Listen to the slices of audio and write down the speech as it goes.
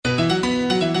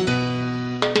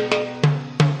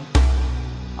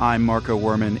I'm Marco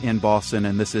Werman in Boston,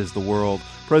 and this is The World.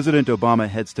 President Obama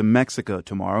heads to Mexico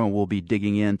tomorrow, and we'll be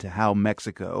digging into how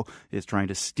Mexico is trying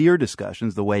to steer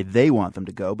discussions the way they want them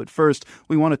to go. But first,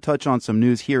 we want to touch on some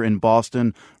news here in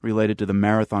Boston related to the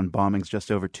marathon bombings just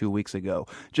over 2 weeks ago.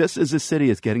 Just as the city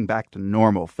is getting back to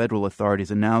normal, federal authorities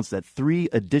announced that 3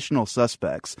 additional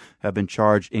suspects have been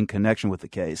charged in connection with the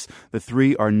case. The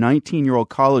 3 are 19-year-old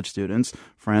college students,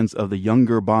 friends of the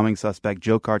younger bombing suspect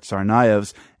Dzhokhar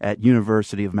Tsarnaev at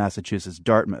University of Massachusetts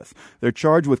Dartmouth. They're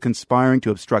charged with conspiring to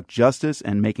obstruct justice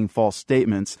and making false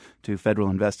statements to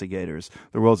federal investigators.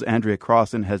 The World's Andrea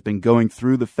Crossan has been going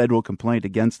through the federal complaint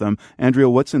against them. Andrea,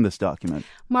 what's in this document?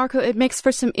 Marco, it makes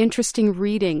for some interesting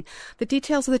reading. The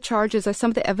details of the charges are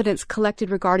some of the evidence collected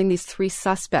regarding these 3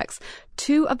 suspects.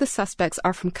 2 of the suspects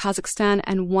are from Kazakhstan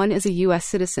and 1 is a U.S.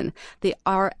 citizen. They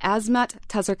are Azmat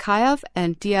Tazarkayev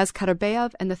and Diaz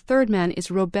Karabayev, and the third man is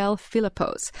Robel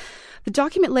Filipos. The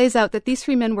document lays out that these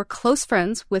 3 men were close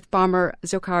friends with bomber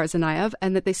Dzhokhar Tsarnaev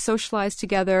and that they socialized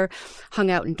together, hung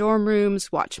out in dorm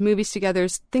rooms, watched movies together,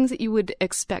 things that you would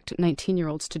expect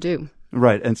 19-year-olds to do.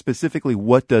 Right, and specifically,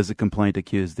 what does the complaint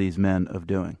accuse these men of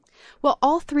doing? Well,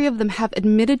 all 3 of them have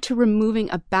admitted to removing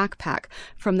a backpack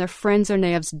from their friend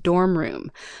Tsarnaev's dorm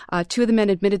room. 2 of the men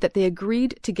admitted that they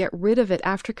agreed to get rid of it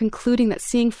after concluding that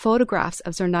seeing photographs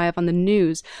of Tsarnaev on the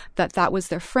news, that was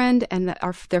their friend and that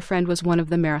their friend was one of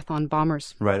the marathon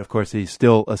bombers. Right. Of course, he's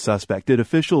still a suspect. Did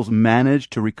officials manage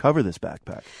to recover this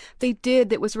backpack? They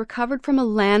did. It was recovered from a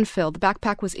landfill. The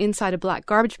backpack was inside a black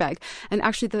garbage bag. And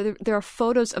actually, there are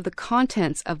photos of the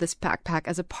contents of this backpack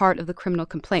as a part of the criminal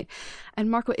complaint.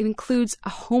 And Marco, it includes a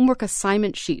homework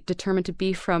assignment sheet determined to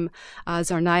be from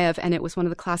Tsarnaev, and it was one of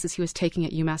the classes he was taking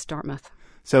at UMass Dartmouth.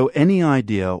 So any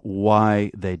idea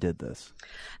why they did this?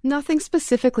 Nothing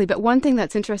specifically, but one thing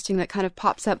that's interesting that kind of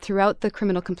pops up throughout the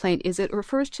criminal complaint is it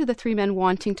refers to the 3 men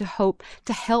wanting to help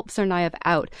Tsarnaev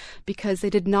out because they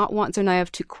did not want Tsarnaev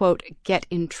to, quote, get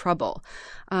in trouble.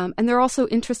 And there are also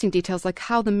interesting details like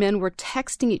how the men were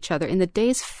texting each other in the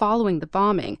days following the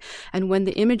bombing. And when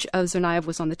the image of Tsarnaev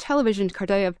was on the television,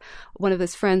 Kardayev, one of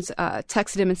his friends,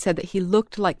 texted him and said that he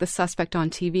looked like the suspect on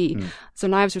TV.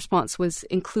 Tsarnaev's response was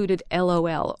included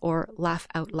LOL, or laugh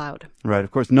out loud. Right.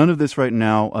 Of course, none of this right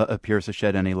now appears to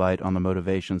shed any light on the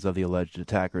motivations of the alleged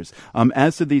attackers.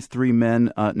 As to these 3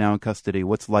 men now in custody,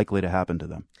 what's likely to happen to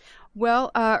them?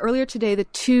 Well, earlier today, the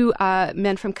 2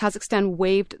 men from Kazakhstan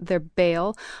waived their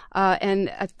bail.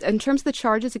 And in terms of the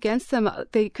charges against them,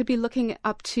 they could be looking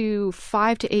up to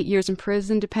 5 to 8 years in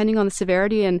prison, depending on the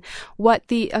severity and what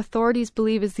the authorities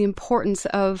believe is the importance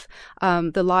of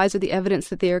the lies or the evidence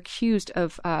that they are accused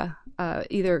of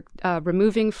either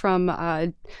removing from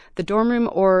the dorm room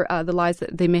or the lies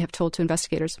that they may have told to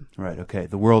investigators. Right. Okay.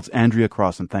 The World's Andrea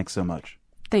Crossan. Thanks so much.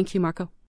 Thank you, Marco.